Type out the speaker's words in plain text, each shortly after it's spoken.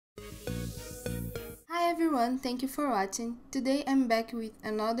everyone, thank you for watching. Today I'm back with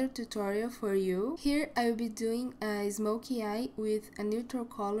another tutorial for you. Here I will be doing a smoky eye with a neutral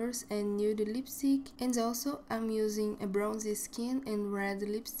colors and nude lipstick, and also I'm using a bronzy skin and red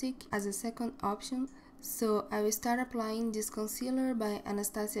lipstick as a second option. So I will start applying this concealer by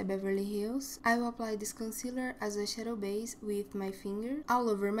Anastasia Beverly Hills. I will apply this concealer as a shadow base with my finger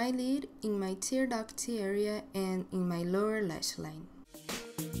all over my lid, in my tear duct area and in my lower lash line.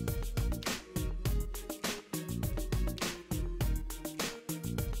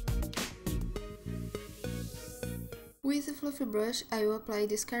 With a fluffy brush, I will apply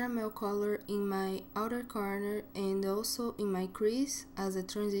this caramel color in my outer corner and also in my crease as a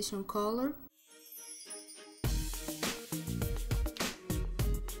transition color.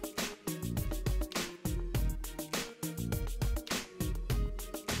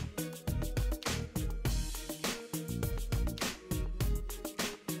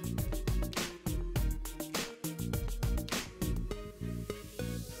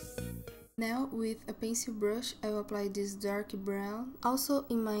 Now, with a pencil brush, I will apply this dark brown, also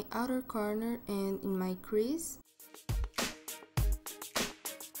in my outer corner and in my crease.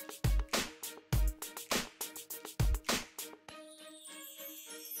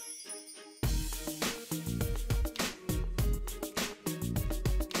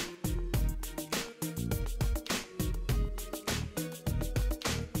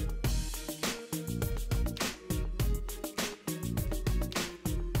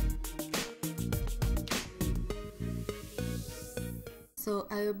 So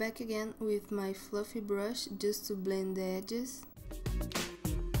I will back again with my fluffy brush just to blend the edges.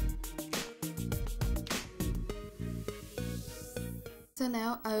 So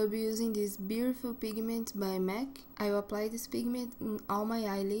now I will be using this beautiful pigment by MAC. I will apply this pigment in all my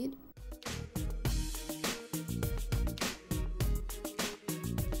eyelid.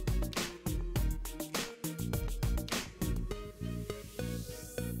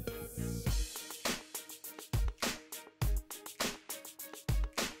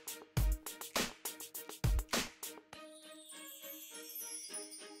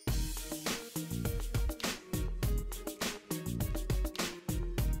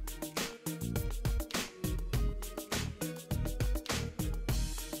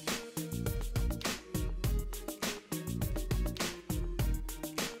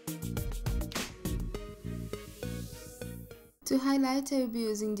 To highlight, I will be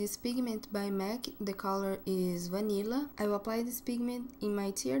using this pigment by MAC, the color is Vanilla. I will apply this pigment in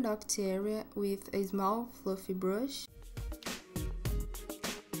my tear duct area with a small fluffy brush.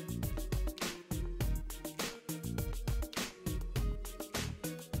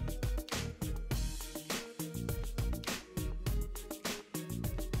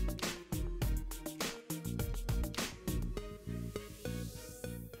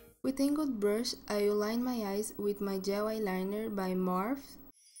 With angled brush, I will line my eyes with my gel eyeliner by Morphe.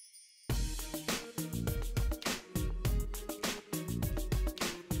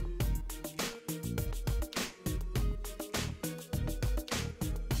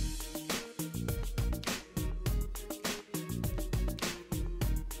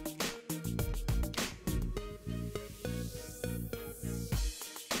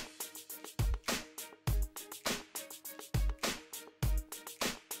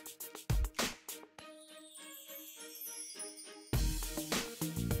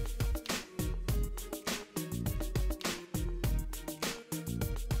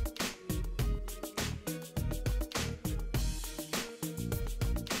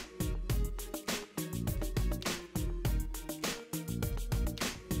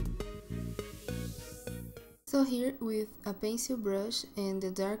 So here, with a pencil brush and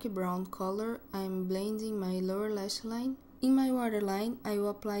the dark brown color, I'm blending my lower lash line. In my waterline, I will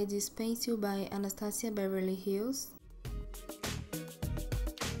apply this pencil by Anastasia Beverly Hills.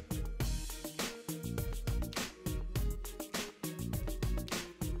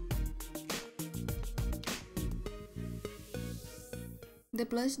 The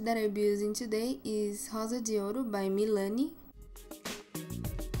blush that I'll be using today is Rosa de Ouro by Milani.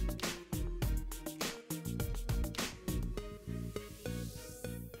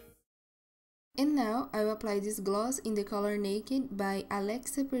 And now I will apply this gloss in the color Naked by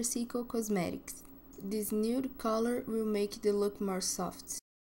Alexa Persico Cosmetics. This nude color will make the look more soft.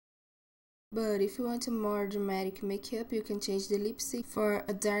 But if you want a more dramatic makeup, you can change the lipstick for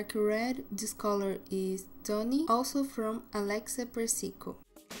a dark red. This color is Tony, also from Alexa Persico.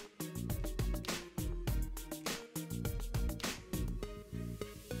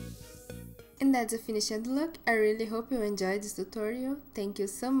 And And that's the finished look. I really hope you enjoyed this tutorial. Thank you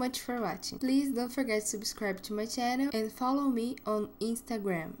so much for watching. Please don't forget to subscribe to my channel and follow me on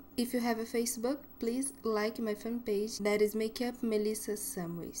Instagram. If you have a Facebook, please like my fan page, that is Makeup Melissa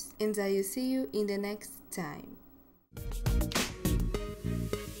Samuels. And I will see you in the next time.